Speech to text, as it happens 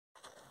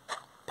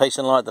peace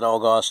and light, that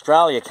old guy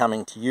Australia,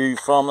 coming to you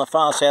from the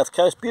far south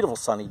coast. Beautiful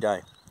sunny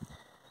day.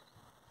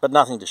 But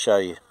nothing to show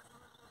you.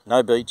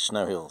 No beach,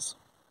 no hills.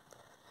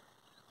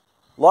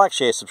 Like,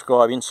 share,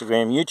 subscribe,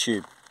 Instagram,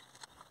 YouTube.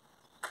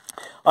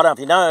 I don't know if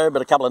you know,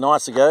 but a couple of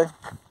nights ago,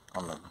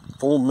 on the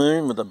full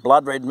moon with the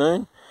blood red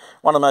moon,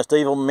 one of the most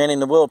evil men in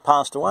the world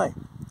passed away.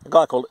 A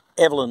guy called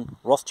Evelyn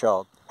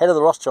Rothschild, head of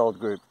the Rothschild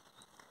group.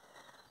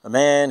 A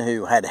man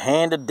who had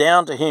handed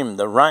down to him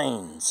the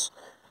reins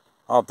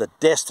of the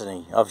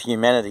destiny of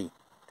humanity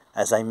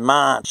as they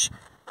march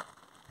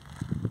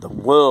the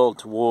world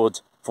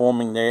towards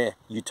forming their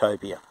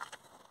utopia.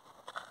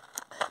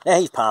 Now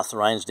he's passed the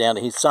reins down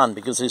to his son,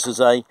 because this is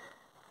a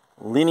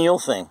lineal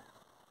thing.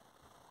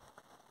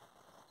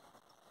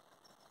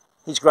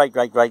 His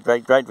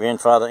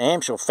great-great-great-great-great-grandfather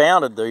Amschel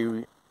founded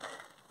the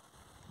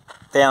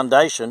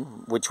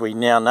foundation, which we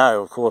now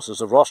know, of course, as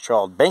the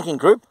Rothschild banking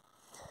group,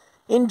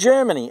 in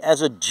Germany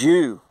as a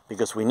Jew,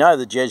 because we know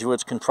the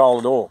Jesuits control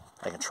it all.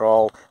 They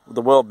control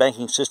the world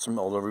banking system,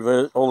 all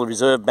the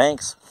reserve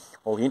banks,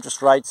 all the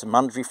interest rates, the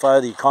monetary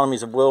flow, the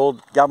economies of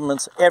world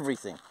governments,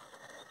 everything.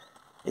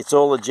 It's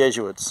all the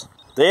Jesuits.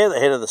 They're the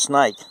head of the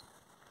snake.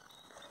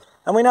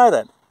 And we know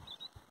that.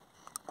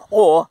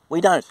 Or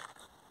we don't.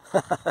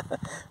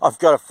 I've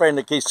got a friend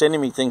that keeps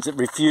sending me things that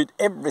refute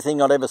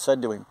everything I'd ever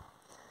said to him.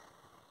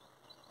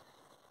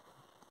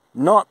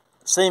 Not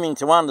seeming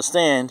to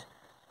understand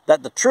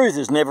that the truth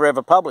is never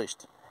ever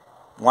published.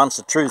 Once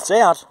the truth's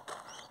out,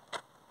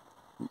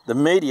 the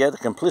media, the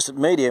complicit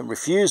media,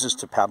 refuses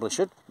to publish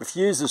it,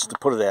 refuses to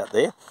put it out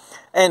there,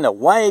 and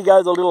away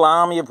go the little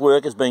army of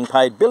workers being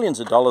paid billions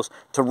of dollars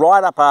to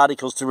write up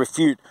articles to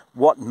refute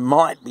what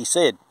might be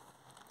said.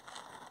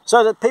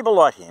 So that people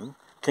like him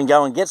can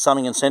go and get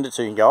something and send it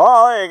to you and go,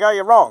 oh, there you go,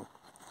 you're wrong.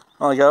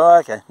 I go, oh,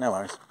 okay, no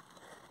worries.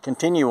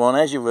 Continue on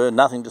as you were,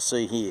 nothing to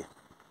see here.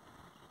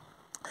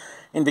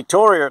 In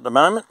Victoria at the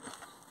moment,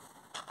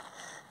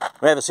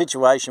 we have a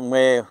situation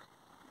where,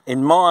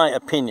 in my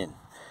opinion,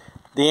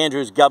 the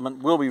Andrews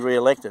government will be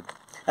re-elected.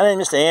 And then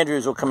Mr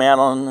Andrews will come out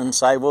on and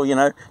say, well, you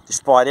know,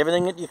 despite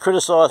everything that you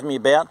criticise me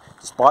about,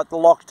 despite the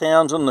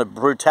lockdowns and the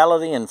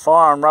brutality and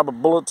fire and rubber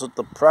bullets at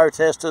the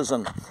protesters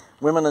and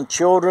women and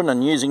children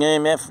and using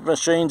EMF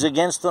machines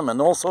against them and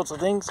all sorts of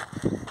things,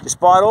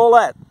 despite all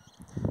that,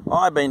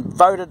 I've been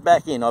voted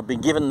back in. I've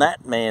been given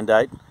that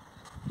mandate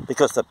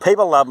because the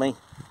people love me,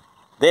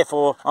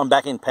 therefore I'm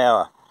back in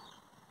power.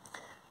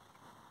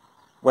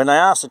 When they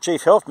asked the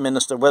Chief Health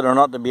Minister whether or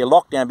not there'd be a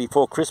lockdown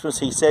before Christmas,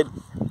 he said,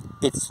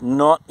 it's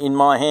not in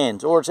my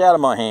hands, or it's out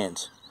of my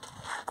hands.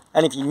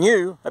 And if you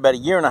knew, about a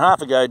year and a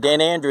half ago, Dan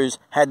Andrews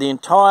had the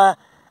entire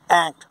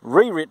Act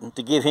rewritten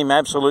to give him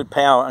absolute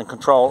power and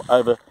control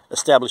over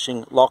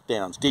establishing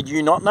lockdowns. Did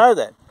you not know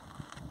that?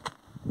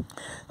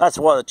 That's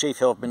why the Chief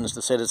Health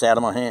Minister said it's out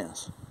of my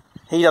hands.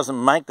 He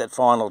doesn't make that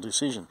final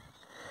decision.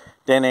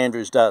 Dan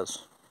Andrews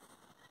does.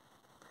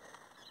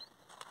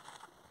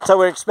 So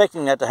we're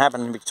expecting that to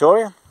happen in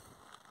Victoria,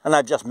 and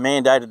they've just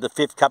mandated the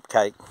 5th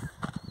cupcake.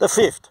 The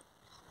 5th.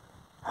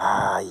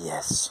 Ah,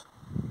 yes.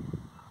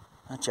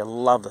 Don't you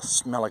love the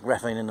smell of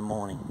graphene in the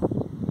morning?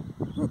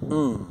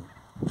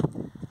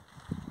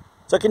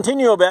 So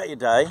continue about your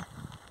day.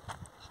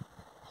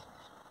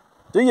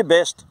 Do your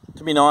best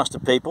to be nice to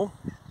people.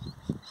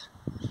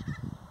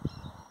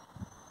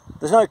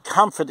 There's no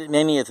comfort in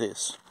any of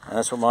this. And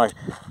that's what my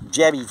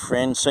jabby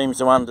friend seems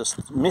to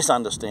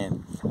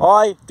misunderstand.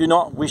 I do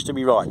not wish to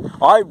be right.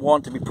 I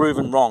want to be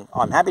proven wrong.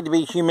 I'm happy to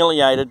be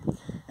humiliated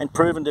and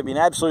proven to be an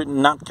absolute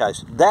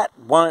nutcase. That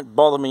won't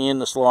bother me in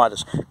the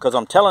slightest, because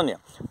I'm telling you,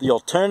 the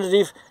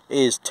alternative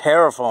is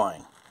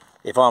terrifying.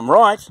 If I'm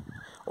right,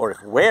 or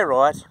if we're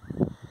right,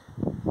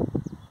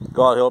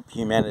 God help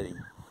humanity.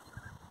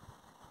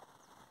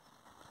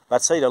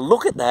 But see, to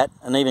look at that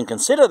and even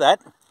consider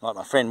that, like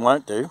my friend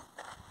won't do,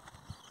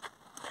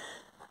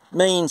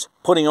 means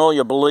putting all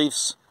your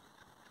beliefs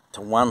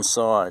to one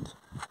side.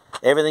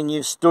 Everything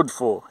you've stood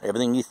for,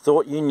 everything you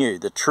thought you knew,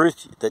 the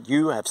truth that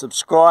you have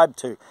subscribed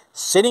to,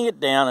 sitting it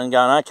down and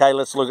going, okay,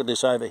 let's look at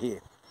this over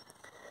here.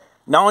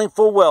 Knowing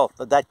full well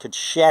that that could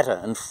shatter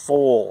and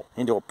fall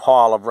into a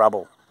pile of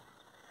rubble.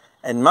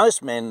 And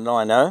most men that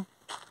I know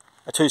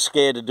are too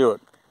scared to do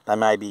it. They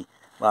may be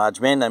large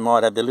men, they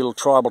might have their little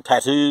tribal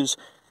tattoos,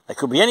 they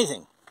could be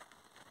anything.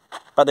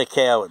 But they're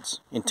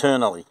cowards,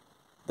 internally.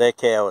 They're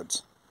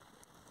cowards.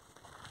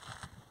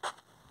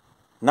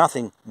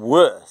 Nothing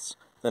worse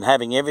than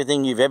having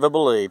everything you've ever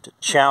believed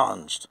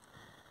challenged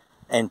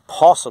and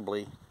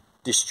possibly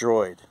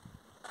destroyed.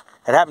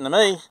 It happened to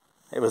me.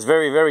 It was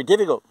very, very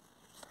difficult.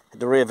 I had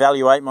to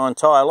reevaluate my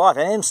entire life,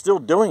 and I'm still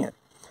doing it.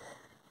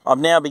 I've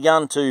now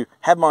begun to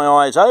have my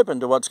eyes open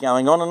to what's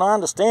going on, and I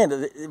understand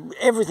that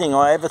everything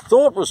I ever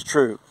thought was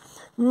true,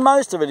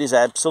 most of it is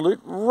absolute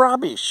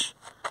rubbish.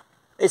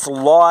 It's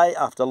lie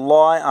after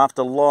lie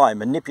after lie,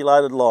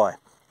 manipulated lie.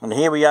 And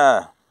here we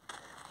are,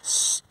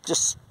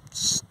 just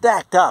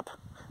stacked up,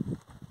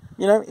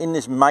 you know, in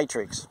this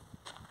matrix,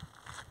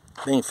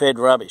 being fed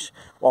rubbish,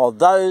 while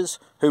those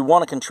who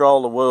want to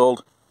control the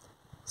world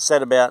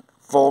set about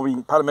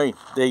forming, pardon me,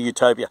 their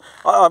utopia.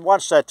 I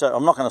watched that,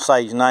 I'm not going to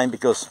say his name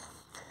because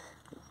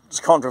it's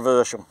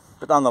controversial,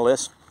 but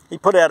nonetheless, he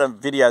put out a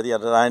video the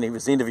other day and he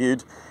was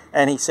interviewed,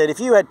 and he said, if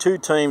you had two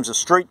teams of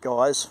street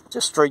guys,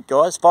 just street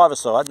guys,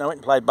 five-a-side, and they went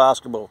and played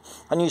basketball,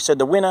 and you said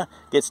the winner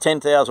gets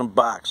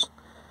 $10,000,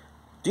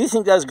 do you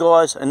think those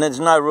guys, and there's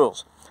no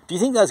rules, do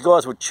you think those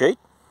guys would cheat?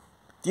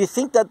 Do you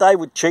think that they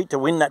would cheat to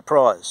win that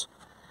prize?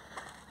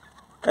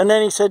 And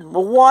then he said,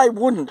 well, why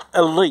wouldn't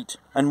elite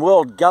and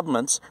world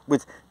governments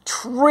with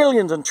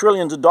trillions and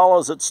trillions of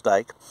dollars at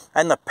stake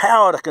and the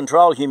power to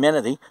control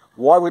humanity,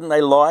 why wouldn't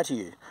they lie to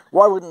you?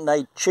 Why wouldn't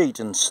they cheat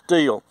and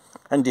steal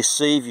and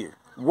deceive you?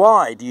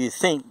 Why do you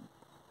think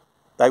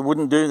they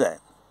wouldn't do that?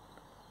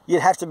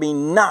 You'd have to be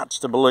nuts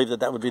to believe that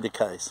that would be the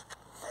case.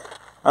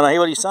 And I hear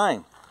what he's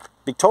saying.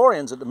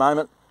 Victorians at the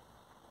moment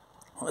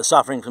are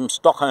suffering from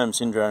Stockholm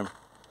Syndrome.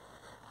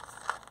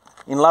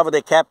 In love with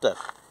their captor.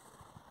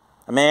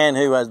 A man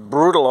who has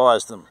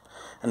brutalised them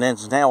and then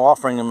is now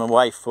offering them a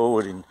way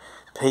forward in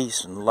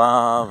peace and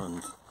love,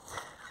 and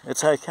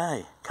it's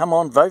okay. Come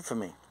on, vote for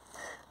me.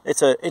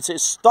 It's a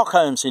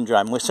Stockholm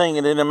Syndrome. We're seeing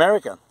it in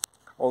America.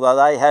 Although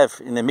they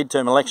have, in their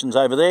midterm elections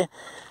over there,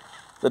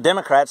 the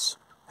Democrats,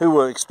 who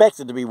were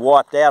expected to be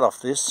wiped out of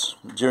this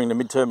during the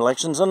midterm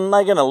elections, and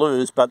they're going to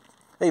lose, but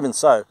even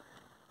so,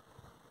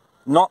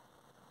 not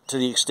to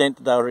the extent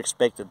that they were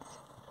expected.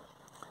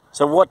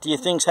 So what do you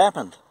think's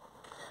happened?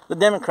 The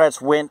Democrats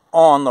went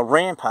on the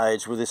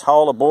rampage with this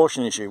whole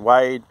abortion issue,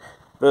 Wade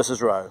versus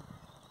Roe,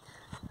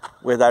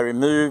 where they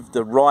removed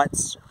the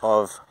rights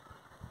of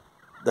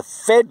the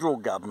federal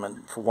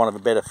government, for want of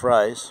a better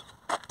phrase,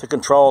 to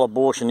control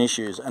abortion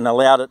issues and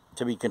allowed it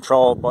to be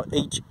controlled by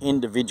each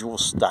individual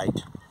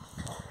state.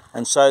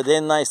 And so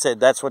then they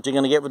said, that's what you're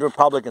going to get with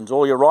Republicans,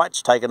 all your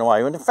rights taken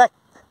away. And in fact,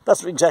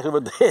 that's exactly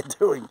what they're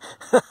doing.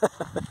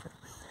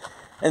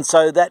 And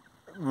so that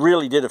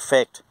really did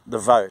affect the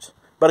vote.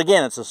 But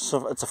again, it's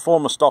a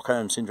form of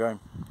Stockholm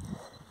Syndrome.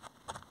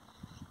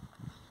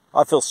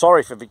 I feel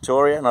sorry for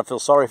Victoria, and I feel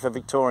sorry for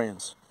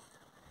Victorians.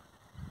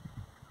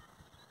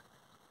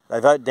 They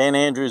vote Dan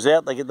Andrews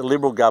out, they get the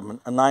Liberal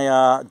government, and they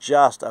are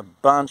just a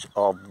bunch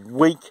of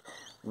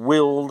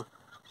weak-willed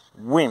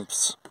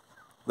wimps.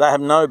 They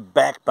have no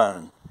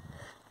backbone.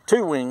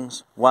 Two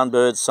wings, one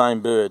bird,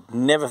 same bird.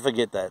 Never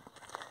forget that.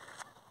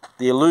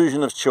 The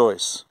illusion of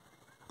choice.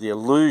 The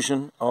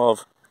illusion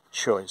of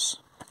choice.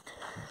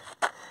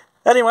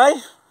 Anyway,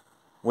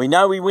 we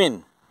know we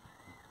win.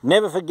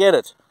 Never forget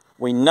it.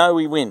 We know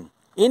we win.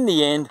 In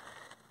the end,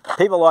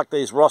 people like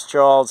these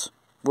Rothschilds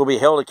will be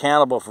held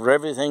accountable for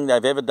everything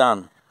they've ever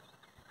done.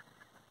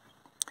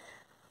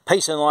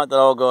 Peace and light, that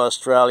old guy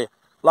Australia.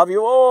 Love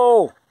you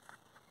all.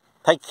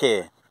 Take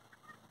care.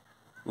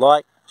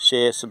 Like,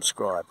 share,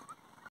 subscribe.